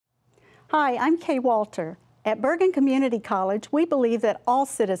Hi, I'm Kay Walter. At Bergen Community College, we believe that all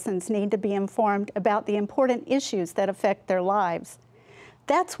citizens need to be informed about the important issues that affect their lives.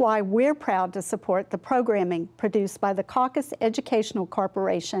 That's why we're proud to support the programming produced by the Caucus Educational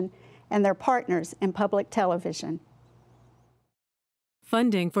Corporation and their partners in public television.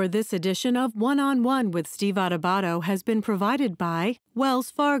 Funding for this edition of One-on-One with Steve Adubato has been provided by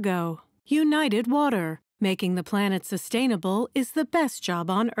Wells Fargo, United Water. Making the planet sustainable is the best job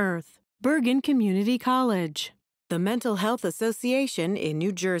on Earth. Bergen Community College, the Mental Health Association in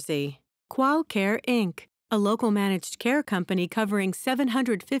New Jersey, QualCare Inc., a local managed care company covering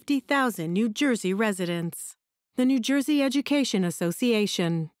 750,000 New Jersey residents, the New Jersey Education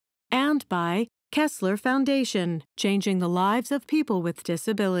Association, and by Kessler Foundation, changing the lives of people with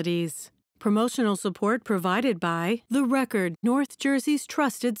disabilities. Promotional support provided by The Record, North Jersey's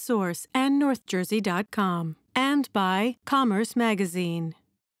trusted source, and NorthJersey.com, and by Commerce Magazine.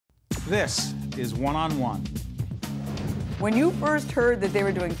 This is One-on-One. When you first heard that they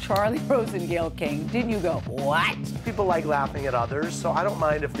were doing Charlie Rose and Gayle King, didn't you go, what? People like laughing at others, so I don't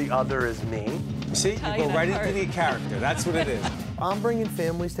mind if the other is me. See, you go right into the character. That's what it is. I'm bringing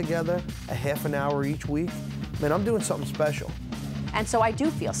families together a half an hour each week. Man, I'm doing something special. And so I do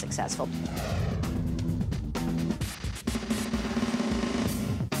feel successful.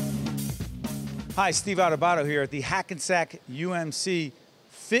 Hi, Steve Adubato here at the Hackensack UMC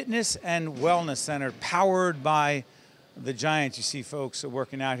Fitness and Wellness Center, powered by the Giants. You see folks are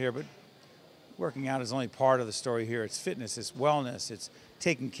working out here, but working out is only part of the story here. It's fitness, it's wellness, it's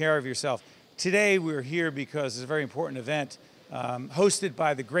taking care of yourself. Today we're here because it's a very important event hosted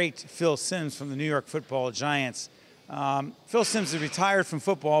by the great Phil Simms from the New York Football Giants. Phil Simms is retired from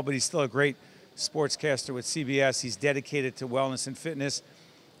football, but he's still a great sportscaster with CBS. He's dedicated to wellness and fitness.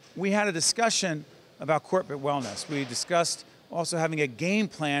 We had a discussion about corporate wellness. We discussed also having a game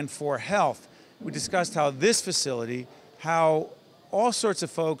plan for health. We discussed how this facility, how all sorts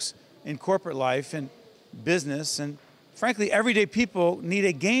of folks in corporate life and business and frankly everyday people need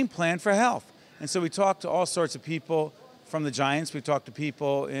a game plan for health. And so we talked to all sorts of people from the Giants. We talked to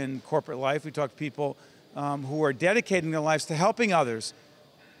people in corporate life. We talked to people who are dedicating their lives to helping others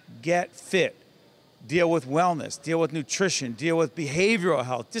get fit, deal with wellness, deal with nutrition, deal with behavioral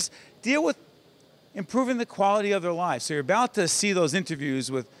health, just deal with improving the quality of their lives. So you're about to see those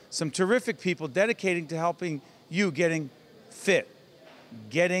interviews with some terrific people dedicating to helping you getting fit,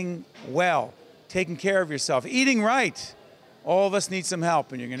 getting well, taking care of yourself, eating right. All of us need some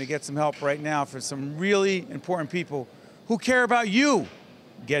help, and you're going to get some help right now for some really important people who care about you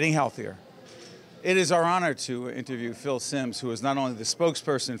getting healthier. It is our honor to interview Phil Simms, who is not only the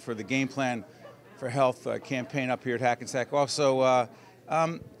spokesperson for the Game Plan for Health campaign up here at Hackensack. Also,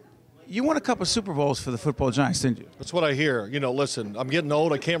 you won a couple of Super Bowls for the football Giants, didn't you? That's what I hear. You know, listen, I'm getting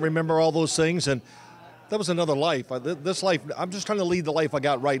old. I can't remember all those things, and that was another life. This life, I'm just trying to lead the life I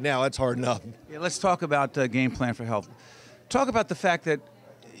got right now. That's hard enough. Yeah, let's talk about Game Plan for Health. Talk about the fact that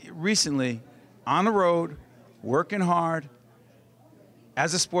recently, on the road, working hard,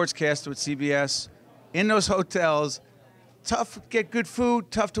 as a sportscaster with CBS, in those hotels, tough to get good food,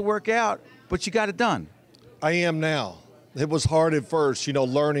 tough to work out, but you got it done. I am now. It was hard at first, you know,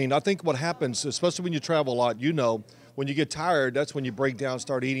 learning. I think what happens, especially when you travel a lot, you know, when you get tired, that's when you break down,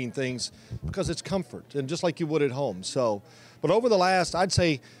 start eating things because it's comfort, and just like you would at home. So, but over the last, I'd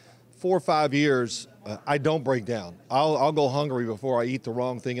say 4 or 5 years, I don't break down. I'll go hungry before I eat the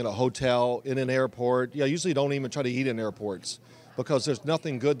wrong thing in a hotel, in an airport. Yeah, I usually don't even try to eat in airports because there's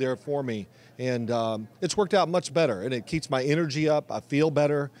nothing good there for me. And it's worked out much better, and it keeps my energy up. I feel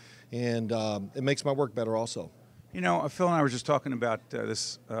better, and it makes my work better also. You know, Phil and I were just talking about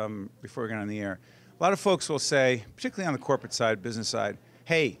this before we got on the air. A lot of folks will say, particularly on the corporate side, business side,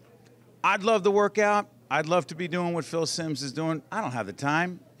 hey, I'd love to work out. I'd love to be doing what Phil Simms is doing. I don't have the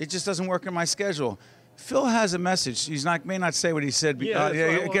time. It just doesn't work in my schedule. Phil has a message. He's not, may not say what he said,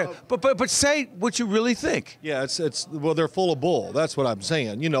 but say what you really think. Yeah, well, they're full of bull. That's what I'm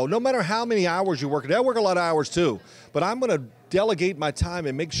saying. You know, no matter how many hours you work, I work a lot of hours too, but I'm going to delegate my time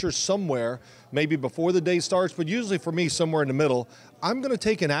and make sure somewhere, maybe before the day starts, but usually for me, somewhere in the middle, I'm going to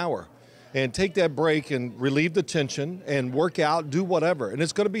take an hour and take that break and relieve the tension and work out, do whatever. And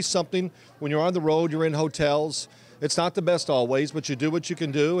it's going to be something when you're on the road, you're in hotels. It's not the best always, but you do what you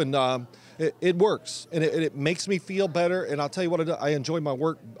can do, and it works. And it makes me feel better, and I'll tell you what, I enjoy my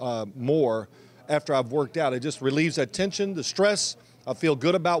work more after I've worked out. It just relieves that tension, the stress. I feel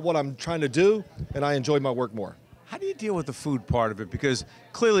good about what I'm trying to do, and I enjoy my work more. How do you deal with the food part of it? Because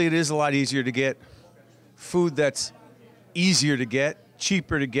clearly it is a lot easier to get food that's easier to get,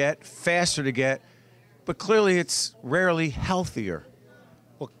 cheaper to get, faster to get, but clearly it's rarely healthier.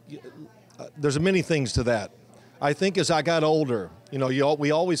 Well, there's many things to that. I think as I got older,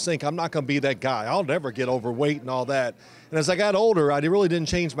 we always think I'm not going to be that guy. I'll never get overweight and all that. And as I got older, I really didn't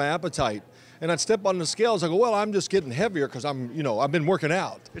change my appetite. And I'd step on the scales. I go, well, I'm just getting heavier because I've been working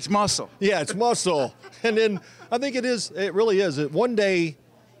out. It's muscle. Yeah, it's muscle. And then I think it really is. One day,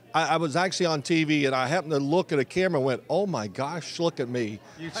 I was actually on TV and I happened to look at a camera and went, oh my gosh, look at me.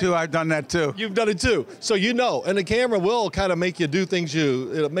 You too, I've done that too. You've done it too. So and the camera will kind of make you do things,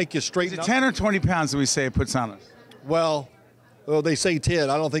 it'll make you straighten up. 10 or 20 pounds that we say it puts on us? Well, they say 10.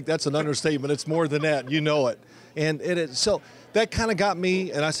 I don't think that's an understatement. It's more than that. You know it. So that kind of got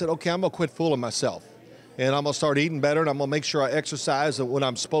me, and I said, okay, I'm going to quit fooling myself. And I'm going to start eating better, and I'm going to make sure I exercise when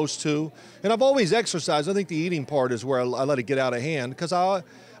I'm supposed to. And I've always exercised. I think the eating part is where I let it get out of hand, because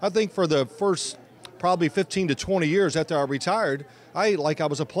I think for the first probably 15 to 20 years after I retired, I ate like I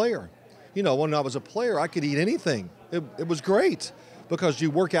was a player. When I was a player, I could eat anything. It was great, because you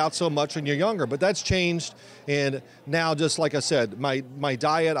work out so much when you're younger. But that's changed, and now, just like I said, my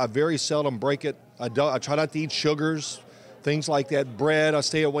diet, I very seldom break it. I try not to eat sugars, things like that. Bread, I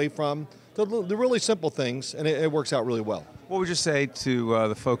stay away from. The really simple things, and it works out really well. What would you say to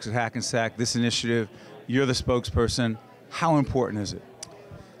the folks at Hackensack, this initiative? You're the spokesperson. How important is it?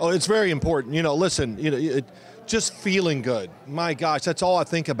 Oh, it's very important. Listen, just feeling good. My gosh, that's all I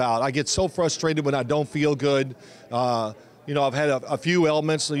think about. I get so frustrated when I don't feel good. I've had a few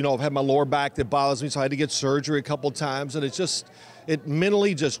ailments. I've had my lower back that bothers me, so I had to get surgery a couple times, and it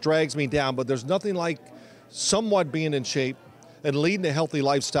mentally just drags me down. But there's nothing like somewhat being in shape and leading a healthy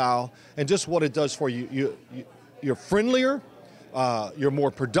lifestyle, and just what it does for you. You're friendlier, you're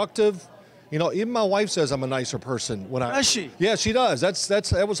more productive. Even my wife says I'm a nicer person when I. Does she? Yeah, she does.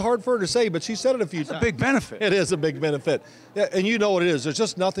 That was hard for her to say, but she said it a few times. It's a big benefit. It is a big benefit. Yeah, and you know what it is. There's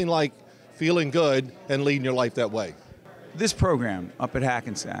just nothing like feeling good and leading your life that way. This program up at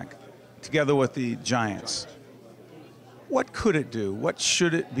Hackensack, together with the Giants, what could it do? What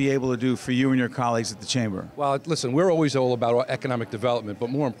should it be able to do for you and your colleagues at the Chamber? Well, listen, we're always all about economic development, but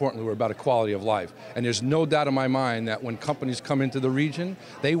more importantly, we're about a quality of life. And there's no doubt in my mind that when companies come into the region,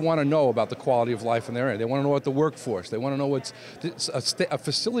 they want to know about the quality of life in their area. They want to know about the workforce. They want to know a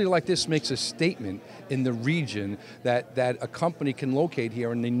facility like this makes a statement in the region that a company can locate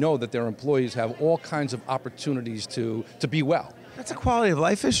here, and they know that their employees have all kinds of opportunities to be well. That's a quality of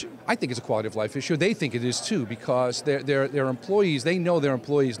life issue? I think it's a quality of life issue. They think it is too, because their employees, they know their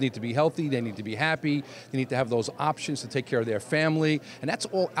employees need to be healthy, they need to be happy, they need to have those options to take care of their family, and that's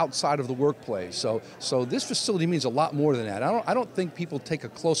all outside of the workplace. So this facility means a lot more than that. I don't think people take a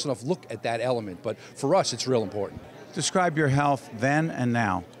close enough look at that element, but for us, it's real important. Describe your health then and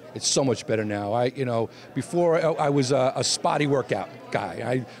now. It's so much better now. Before I was a spotty workout guy.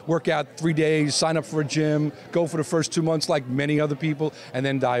 I work out 3 days, sign up for a gym, go for the first 2 months like many other people, and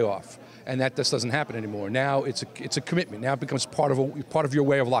then die off. And that just doesn't happen anymore. Now it's a commitment. Now it becomes part of your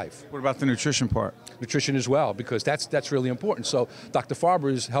way of life. What about the nutrition part? Nutrition as well, because that's really important. So Dr.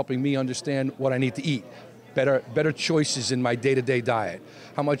 Farber is helping me understand what I need to eat. Better choices in my day-to-day diet.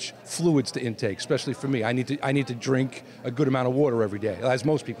 How much fluids to intake, especially for me. I need to drink a good amount of water every day, as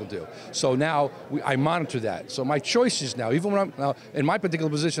most people do. So now I monitor that. So my choices now, even when I'm in my particular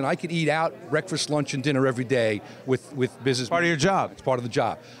position, I could eat out breakfast, lunch, and dinner every day with business. Part of your job. It's part of the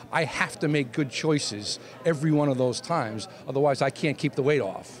job. I have to make good choices every one of those times, otherwise I can't keep the weight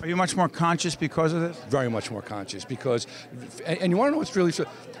off. Are you much more conscious because of this? Very much more conscious, because, and you want to know what's really true?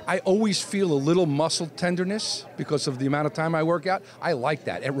 I always feel a little muscle tenderness because of the amount of time I work out. I like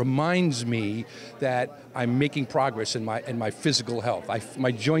that. It reminds me that I'm making progress in my physical health.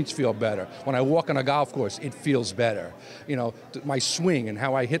 My joints feel better. When I walk on a golf course, it feels better. My swing and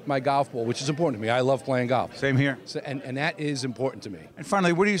how I hit my golf ball, which is important to me. I love playing golf. Same here. So, and that is important to me. And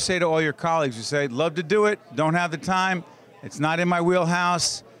finally, what do you say to all your colleagues who say, love to do it, don't have the time, it's not in my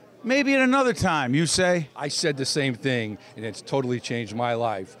wheelhouse? Maybe at another time, you say? I said the same thing, and it's totally changed my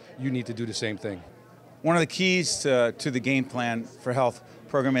life. You need to do the same thing. One of the keys to the Game Plan for Health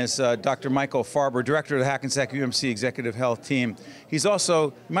program is Dr. Michael Farber, director of the Hackensack UMC Executive Health Team. He's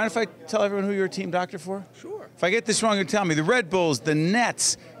also, mind if I tell everyone who you're a team doctor for? Sure. If I get this wrong, you tell me. The Red Bulls, the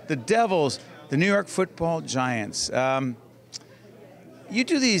Nets, the Devils, the New York Football Giants. You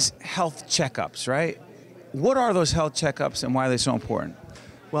do these health checkups, right? What are those health checkups and why are they so important?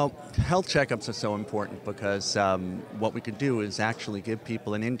 Well, health checkups are so important because what we could do is actually give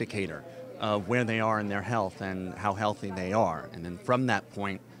people an indicator of where they are in their health and how healthy they are, and then from that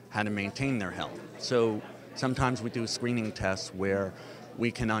point, how to maintain their health. So sometimes we do screening tests where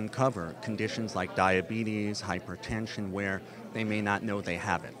we can uncover conditions like diabetes, hypertension, where they may not know they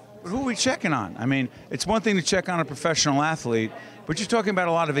have it. But who are we checking on? I mean, it's one thing to check on a professional athlete, but you're talking about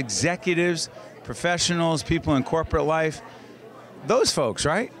a lot of executives, professionals, people in corporate life. Those folks,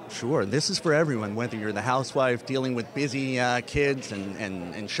 right? Sure, this is for everyone, whether you're the housewife dealing with busy kids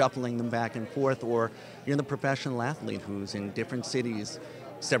and shuffling them back and forth, or you're the professional athlete who's in different cities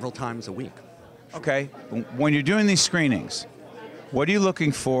several times a week. Okay, when you're doing these screenings, what are you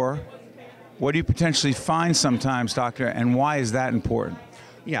looking for? What do you potentially find sometimes, doctor, and why is that important?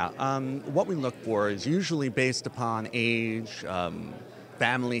 Yeah, what we look for is usually based upon age,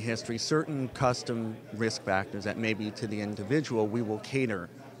 family history, certain custom risk factors that may be to the individual. We will cater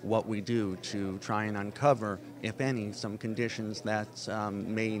what we do to try and uncover, if any, some conditions that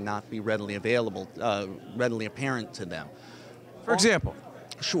may not be readily available, readily apparent to them. For example?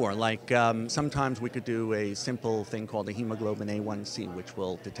 Sure, like sometimes we could do a simple thing called a hemoglobin A1C, which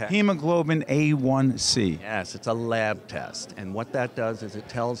will detect... Hemoglobin A1C. Yes, it's a lab test. And what that does is it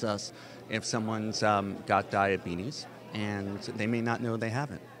tells us if someone's got diabetes, and they may not know they have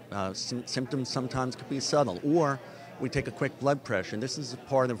it. Symptoms sometimes could be subtle. Or we take a quick blood pressure. This is a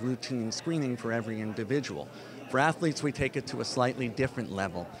part of routine screening for every individual. For athletes, we take it to a slightly different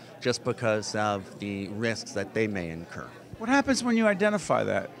level just because of the risks that they may incur. What happens when you identify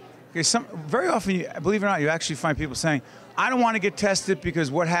that? Okay, very often, believe it or not, you actually find people saying, I don't want to get tested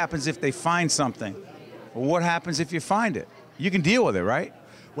because what happens if they find something? Well, what happens if you find it? You can deal with it, right?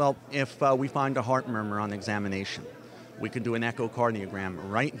 Well, if we find a heart murmur on examination, we can do an echocardiogram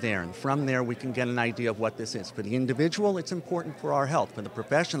right there, and from there we can get an idea of what this is. For the individual, it's important for our health. For the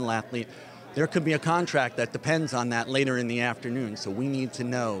professional athlete, there could be a contract that depends on that later in the afternoon, so we need to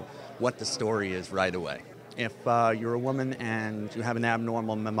know what the story is right away. If you're a woman and you have an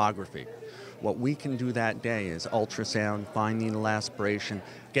abnormal mammography, what we can do that day is ultrasound, fine needle aspiration,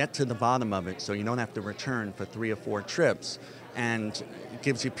 get to the bottom of it so you don't have to return for 3 or 4 trips, and it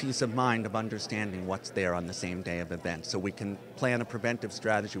gives you peace of mind of understanding what's there on the same day of event. So we can plan a preventive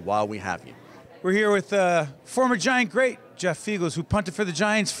strategy while we have you. We're here with former Giant great Jeff Fiegels, who punted for the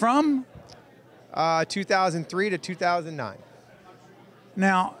Giants from? 2003 to 2009.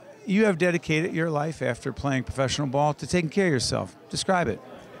 Now, you have dedicated your life after playing professional ball to taking care of yourself. Describe it.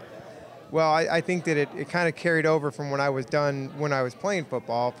 Well, I think that it kind of carried over from when I was playing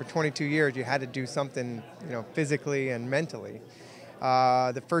football. For 22 years, you had to do something, physically and mentally.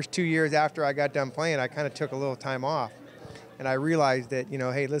 The first 2 years after I got done playing, I kind of took a little time off. And I realized that,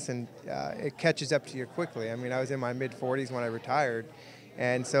 hey, listen, it catches up to you quickly. I mean, I was in my mid-40s when I retired.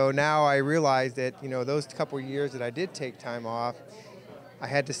 And so now I realized that, those couple of years that I did take time off, I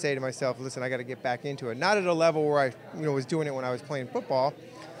had to say to myself, listen, I got to get back into it. Not at a level where I was doing it when I was playing football,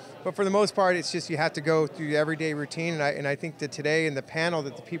 but for the most part, it's just you have to go through the everyday routine. And I think that today in the panel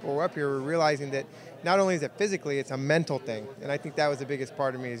that the people were up here were realizing that not only is it physically, it's a mental thing. And I think that was the biggest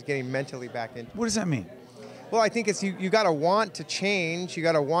part of me, is getting mentally back into it. What does that mean? Well, I think it's you got to want to change. You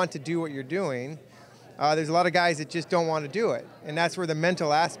got to want to do what you're doing. There's a lot of guys that just don't want to do it. And that's where the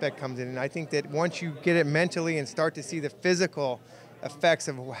mental aspect comes in. And I think that once you get it mentally and start to see the physical effects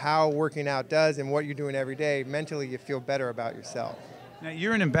of how working out does and what you're doing every day, mentally you feel better about yourself. Now,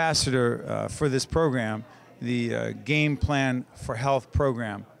 you're an ambassador for this program, the Game Plan for Health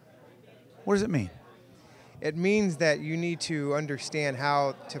program. What does it mean? It means that you need to understand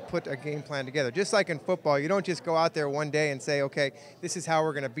how to put a game plan together. Just like in football, you don't just go out there one day and say, okay, this is how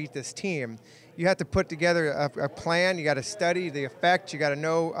we're going to beat this team. You have to put together a plan. You got to study the effect. You got to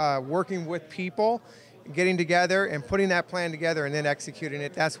know working with people, getting together and putting that plan together and then executing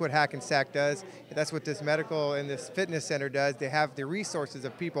it. That's what Hackensack does. That's what this medical and this fitness center does. They have the resources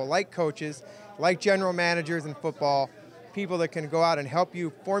of people like coaches, like general managers in football, people that can go out and help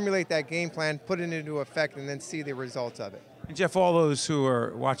you formulate that game plan, put it into effect, and then see the results of it. And Jeff, all those who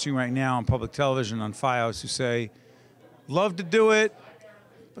are watching right now on public television, on FiOS, who say, love to do it,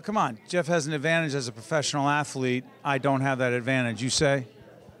 but come on, Jeff has an advantage as a professional athlete. I don't have that advantage. You say?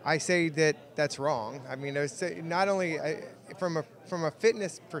 I say that that's wrong. I mean, not only from a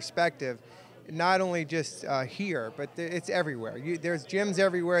fitness perspective, not only just here, but it's everywhere. There's gyms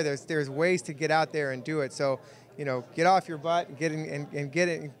everywhere. There's ways to get out there and do it. So, get off your butt and get in, and get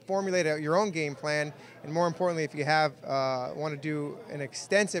it, and formulate your own game plan. And more importantly, if you want to do an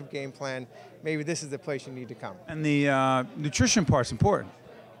extensive game plan, maybe this is the place you need to come. And the nutrition part's important.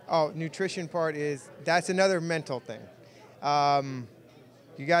 Oh, nutrition part that's another mental thing.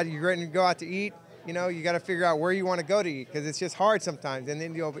 You're ready to go out to eat. You got to figure out where you want to go to eat, because it's just hard sometimes. And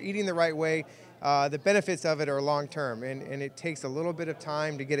then eating the right way, the benefits of it are long term, and it takes a little bit of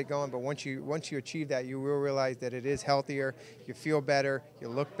time to get it going. But once you achieve that, you will realize that it is healthier. You feel better, you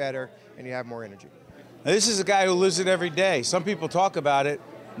look better, and you have more energy. Now, this is a guy who lives it every day. Some people talk about it.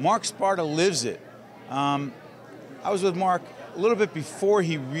 Mark Sparta lives it. I was with Mark a little bit before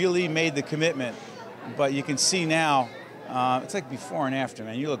he really made the commitment, but you can see now, it's like before and after,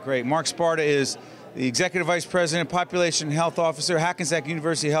 man. You look great. Mark Sparta is the Executive Vice President, Population Health Officer, Hackensack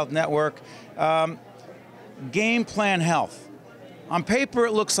University Health Network. GamePlan Health. On paper,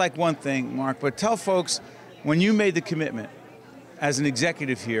 it looks like one thing, Mark, but tell folks, when you made the commitment as an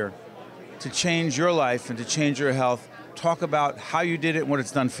executive here to change your life and to change your health, talk about how you did it and what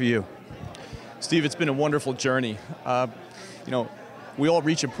it's done for you. Steve, it's been a wonderful journey. We all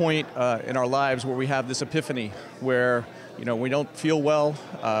reach a point in our lives where we have this epiphany where we don't feel well,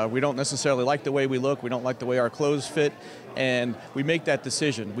 we don't necessarily like the way we look, we don't like the way our clothes fit, and we make that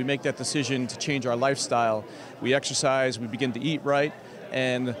decision. We make that decision to change our lifestyle. We exercise, we begin to eat right,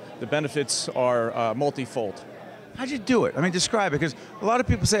 and the benefits are multifold. How'd you do it? I mean, describe it, because a lot of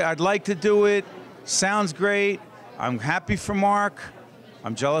people say, I'd like to do it, sounds great, I'm happy for Mark,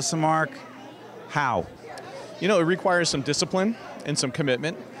 I'm jealous of Mark. How? It requires some discipline and some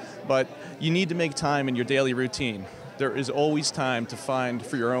commitment, but you need to make time in your daily routine. There is always time to find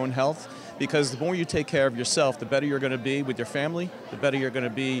for your own health, because the more you take care of yourself, the better you're going to be with your family, the better you're going to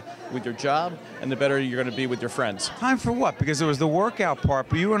be with your job, and the better you're going to be with your friends. Time for what? Because there was the workout part,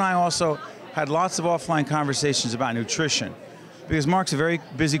 but you and I also had lots of offline conversations about nutrition. Because Mark's a very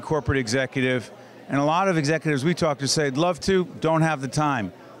busy corporate executive, and a lot of executives we talk to say, love to, don't have the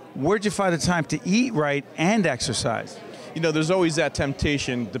time. Where'd you find the time to eat right and exercise? There's always that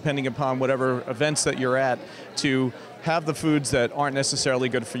temptation, depending upon whatever events that you're at, to have the foods that aren't necessarily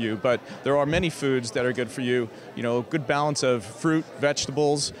good for you, but there are many foods that are good for you. Good balance of fruit,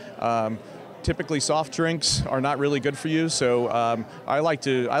 vegetables. Typically soft drinks are not really good for you, so I like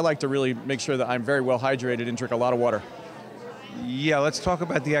to really make sure that I'm very well hydrated and drink a lot of water. Yeah, let's talk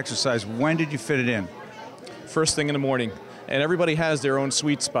about the exercise. When did you fit it in? First thing in the morning. And everybody has their own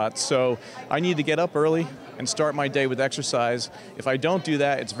sweet spot, so I need to get up early and start my day with exercise. If I don't do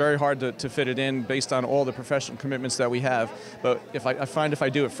that, it's very hard to fit it in based on all the professional commitments that we have. But I find if I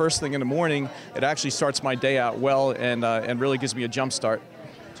do it first thing in the morning, it actually starts my day out well and really gives me a jump start.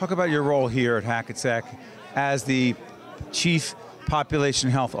 Talk about your role here at Hackensack as the Chief Population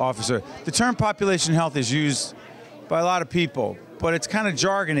Health Officer. The term population health is used by a lot of people, but it's kind of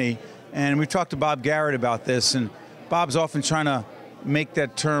jargony, and we've talked to Bob Garrett about this, and Bob's often trying to make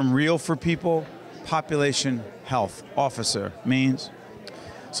that term real for people. Population Health Officer means?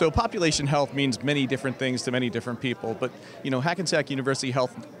 So population health means many different things to many different people, but Hackensack University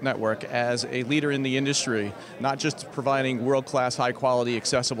Health Network, as a leader in the industry, not just providing world-class, high-quality,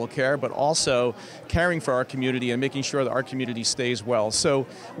 accessible care, but also caring for our community and making sure that our community stays well. So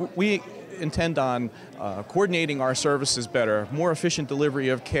we intend on coordinating our services better, more efficient delivery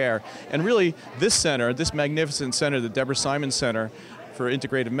of care, and really this center, this magnificent center, the Deborah Simon Center for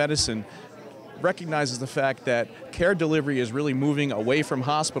Integrative Medicine, recognizes the fact that care delivery is really moving away from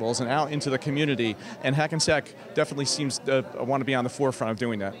hospitals and out into the community, and Hackensack definitely seems to want to be on the forefront of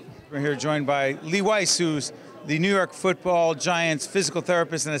doing that. We're here joined by Lee Weiss, who's the New York Football Giants physical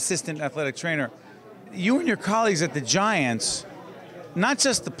therapist and assistant athletic trainer. You and your colleagues at the Giants, not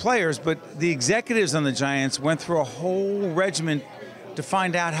just the players, but the executives on the Giants went through a whole regimen to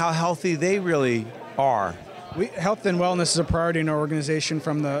find out how healthy they really are. Health and wellness is a priority in our organization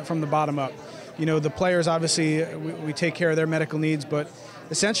from the bottom up. The players, obviously, we take care of their medical needs, but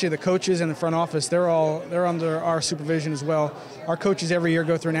essentially the coaches and the front office, they're under our supervision as well. Our coaches every year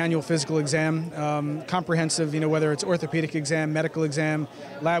go through an annual physical exam, comprehensive, whether it's orthopedic exam, medical exam,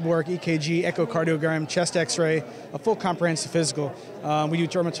 lab work, EKG, echocardiogram, chest x-ray, a full comprehensive physical. We do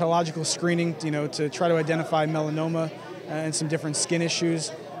dermatological screening, to try to identify melanoma and some different skin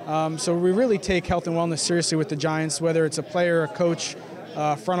issues. So we really take health and wellness seriously with the Giants, whether it's a player, a coach,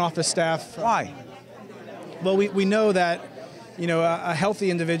 front office staff. Why? Well, we know that a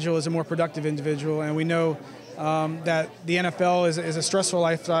healthy individual is a more productive individual, and we know that the NFL is a stressful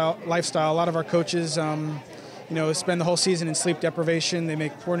lifestyle. A lot of our coaches, spend the whole season in sleep deprivation. They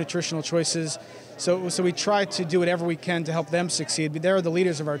make poor nutritional choices. So we try to do whatever we can to help them succeed. But they're the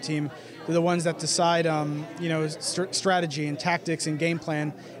leaders of our team. They're the ones that decide, strategy and tactics and game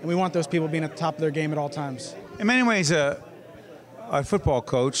plan, and we want those people being at the top of their game at all times. In many ways, a football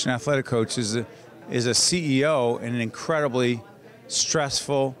coach, an athletic coach, is a CEO in an incredibly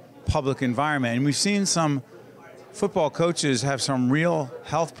stressful public environment. And we've seen some football coaches have some real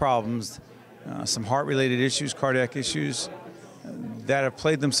health problems, some heart-related issues, cardiac issues, that have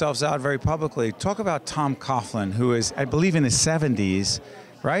played themselves out very publicly. Talk about Tom Coughlin, who is, I believe, in his 70s,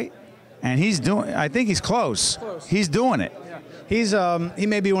 right? And I think he's close. He's doing it. Yeah. He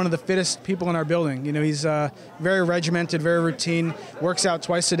may be one of the fittest people in our building. You know, he's very regimented, very routine, works out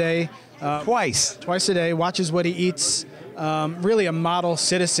twice a day. Twice a day, watches what he eats. Really a model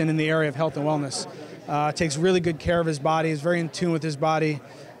citizen in the area of health and wellness. Takes really good care of his body, is very in tune with his body.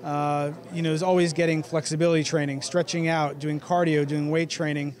 You know, is always getting flexibility training, stretching out, doing cardio, doing weight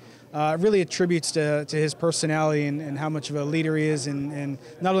training. Really attributes to his personality and how much of a leader he is, and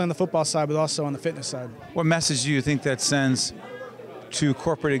not only on the football side, but also on the fitness side. What message do you think that sends to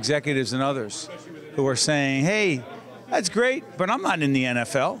corporate executives and others who are saying, hey, that's great, but I'm not in the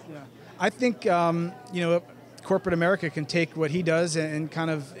NFL? Yeah. I think, you know, corporate America can take what he does and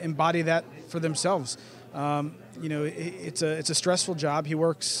kind of embody that for themselves. You know, it's a stressful job. He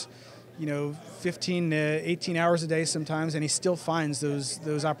works, you know, 15 to 18 hours a day sometimes, and he still finds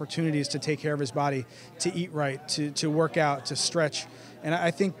those opportunities to take care of his body, to eat right, to work out, to stretch. And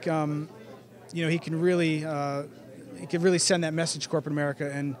I think, you know, he can really send that message to corporate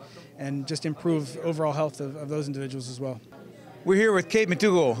America and just improve overall health of those individuals as well. We're here with Kate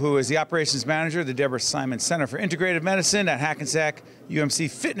McDougall, who is the operations manager of the Deborah Simon Center for Integrative Medicine at Hackensack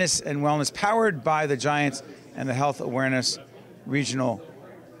UMC Fitness and Wellness, powered by the Giants and the Health Awareness Regional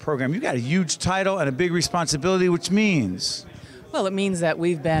Program. You got a huge title and a big responsibility, which means? Well, it means that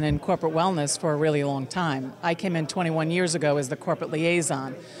we've been in corporate wellness for a really long time. I came in 21 years ago as the corporate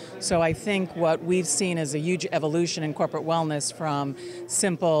liaison. So I think what we've seen is a huge evolution in corporate wellness, from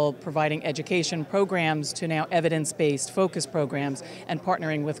simple providing education programs to now evidence-based focus programs and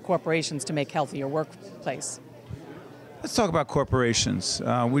partnering with corporations to make healthier workplace. Let's talk about corporations.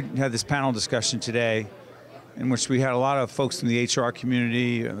 We had this panel discussion today in which we had a lot of folks from the HR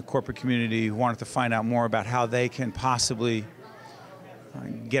community and the corporate community who wanted to find out more about how they can possibly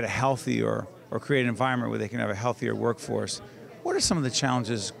get a healthy or create an environment where they can have a healthier workforce. What are some of the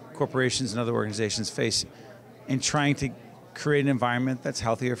challenges corporations and other organizations face in trying to create an environment that's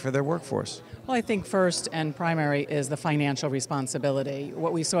healthier for their workforce? Well, I think first and primary is the financial responsibility.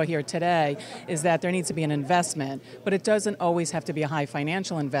 What we saw here today is that there needs to be an investment, but it doesn't always have to be a high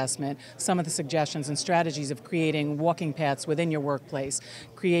financial investment. Some of the suggestions and strategies of creating walking paths within your workplace,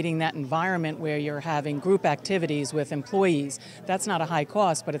 creating that environment where you're having group activities with employees, that's not a high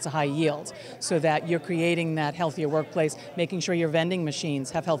cost, but it's a high yield, so that you're creating that healthier workplace, making sure your vending machines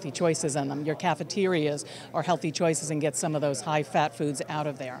have healthy choices in them, your cafeterias are healthy choices, and get some of those high-fat foods out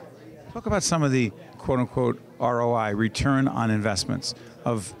of there. Talk about some of the quote-unquote ROI, return on investments,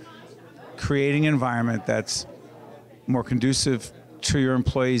 of creating an environment that's more conducive to your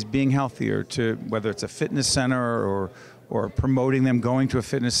employees being healthier, to whether it's a fitness center or promoting them going to a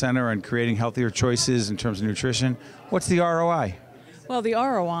fitness center and creating healthier choices in terms of nutrition. What's the ROI? Well, the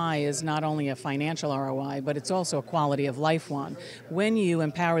ROI is not only a financial ROI, but it's also a quality of life one. When you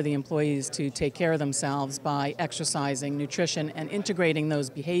empower the employees to take care of themselves by exercising, nutrition, and integrating those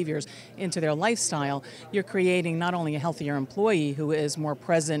behaviors into their lifestyle, you're creating not only a healthier employee who is more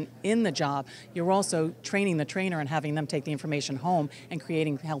present in the job, you're also training the trainer and having them take the information home and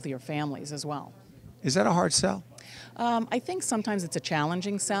creating healthier families as well. Is that a hard sell? I think sometimes it's a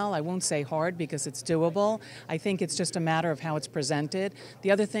challenging sell. I won't say hard because it's doable. I think it's just a matter of how it's presented.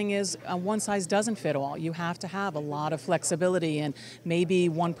 The other thing is one size doesn't fit all. You have to have a lot of flexibility, and maybe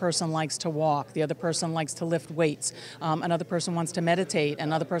one person likes to walk, the other person likes to lift weights, another person wants to meditate,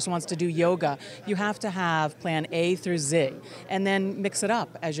 another person wants to do yoga. You have to have plan A through Z and then mix it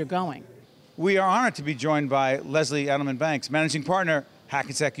up as you're going. We are honored to be joined by Leslie Edelman-Banks, Managing Partner,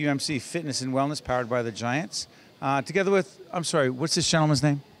 Hackensack UMC Fitness and Wellness, powered by the Giants. Together with, I'm sorry, what's this gentleman's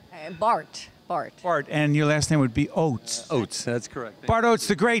name? Bart. Bart, and your last name would be Oates. Oates, that's correct. Bart Oates,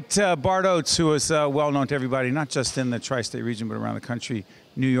 the great Bart Oates, who is well known to everybody, not just in the tri-state region, but around the country.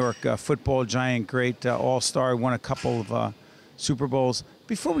 New York football giant, great all-star, won a couple of Super Bowls.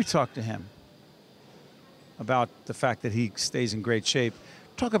 Before we talk to him about the fact that he stays in great shape,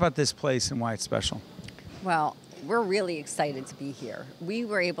 talk about this place and why it's special. Well, we're really excited to be here. We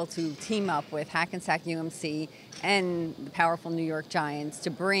were able to team up with Hackensack UMC and the powerful New York Giants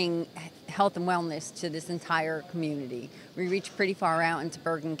to bring health and wellness to this entire community. We reach pretty far out into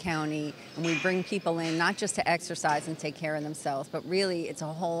Bergen County, and we bring people in not just to exercise and take care of themselves, but really it's a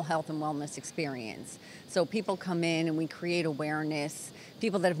whole health and wellness experience. So people come in and we create awareness.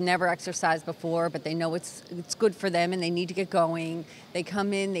 People that have never exercised before, but they know it's good for them and they need to get going. They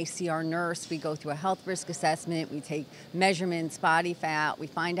come in, they see our nurse, we go through a health risk assessment, we take measurements, body fat, we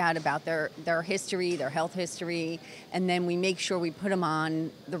find out about their history, their health history, and then we make sure we put them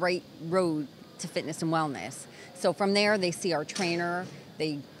on the right road to fitness and wellness. So from there, they see our trainer,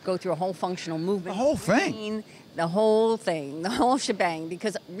 they go through a whole functional movement. The whole thing. the whole thing, the whole shebang,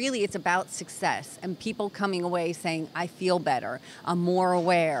 because really it's about success and people coming away saying, I feel better, I'm more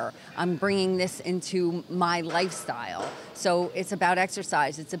aware, I'm bringing this into my lifestyle. So it's about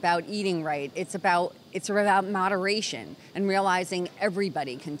exercise, it's about eating right, it's about moderation and realizing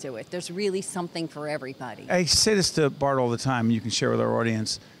everybody can do it. There's really something for everybody. I say this to Bart all the time, and you can share with our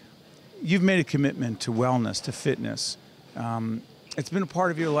audience. You've made a commitment to wellness, to fitness. It's been a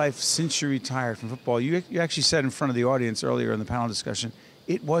part of your life since you retired from football. You actually said in front of the audience earlier in the panel discussion,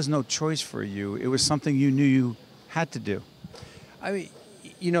 it was no choice for you. It was something you knew you had to do. I mean,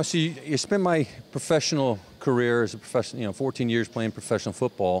 you know, so you spend my professional career as a professional, 14 years playing professional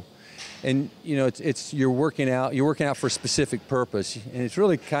football, and you know, you're working out for a specific purpose, and it's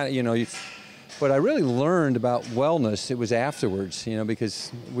really kind of, But I really learned about wellness, it was afterwards,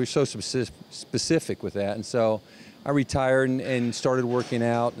 because we're so specific with that. And so I retired and started working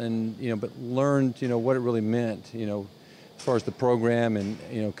out and, but learned, what it really meant, as far as the program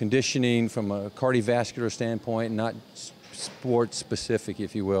and, conditioning from a cardiovascular standpoint, not sports specific,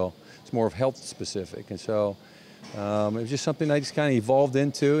 if you will. It's more of health specific. And so it was just something I just kind of evolved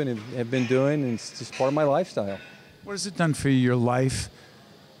into and have been doing, and it's just part of my lifestyle. What has it done for your life,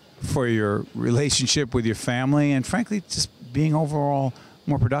 for your relationship with your family, and frankly, just being overall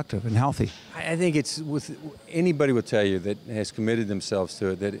more productive and healthy? I think it's anybody will tell you that has committed themselves to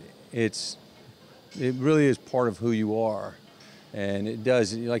it that it really is part of who you are, and it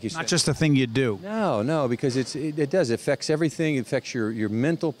does, like you said. Not just a thing you do. No, because it does. It affects everything. It affects your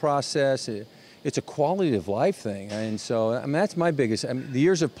mental process. It's a quality of life thing, and so that's my biggest. The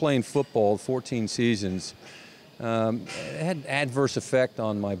years of playing football, 14 seasons. It had an adverse effect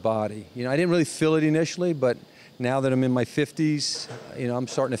on my body. I didn't really feel it initially, but now that I'm in my 50s, I'm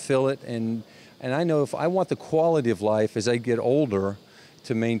starting to feel it. And I know if I want the quality of life as I get older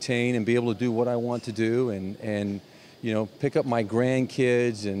to maintain and be able to do what I want to do and pick up my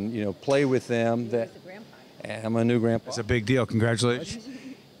grandkids and, play with them. And I'm a new grandpa. It's a big deal. Congratulations.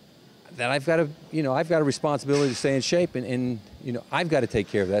 That I've got a responsibility to stay in shape, and I've got to take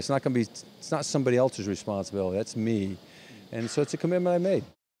care of that. It's not somebody else's responsibility. That's me, and so it's a commitment I made.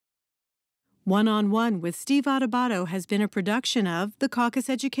 One-on-One with Steve Adubato has been a production of the Caucus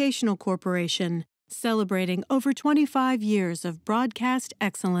Educational Corporation, celebrating over 25 years of broadcast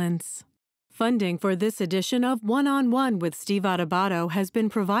excellence. Funding for this edition of One-on-One with Steve Adubato has been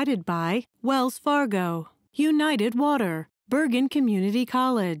provided by Wells Fargo, United Water, Bergen Community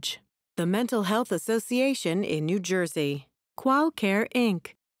College, the Mental Health Association in New Jersey, QualCare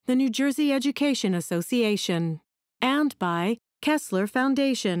Inc., the New Jersey Education Association, and by Kessler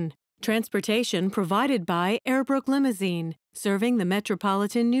Foundation. Transportation provided by Airbrook Limousine, serving the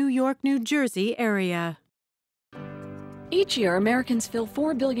metropolitan New York, New Jersey area. Each year, Americans fill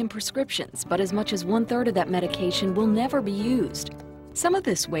 4 billion prescriptions, but as much as 1/3 of that medication will never be used. Some of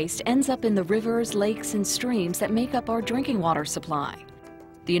this waste ends up in the rivers, lakes, and streams that make up our drinking water supply.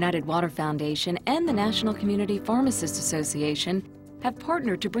 The United Water Foundation and the National Community Pharmacists Association have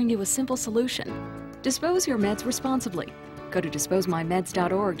partnered to bring you a simple solution. Dispose your meds responsibly. Go to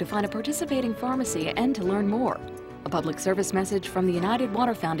disposemymeds.org to find a participating pharmacy and to learn more. A public service message from the United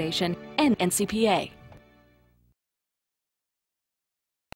Water Foundation and NCPA.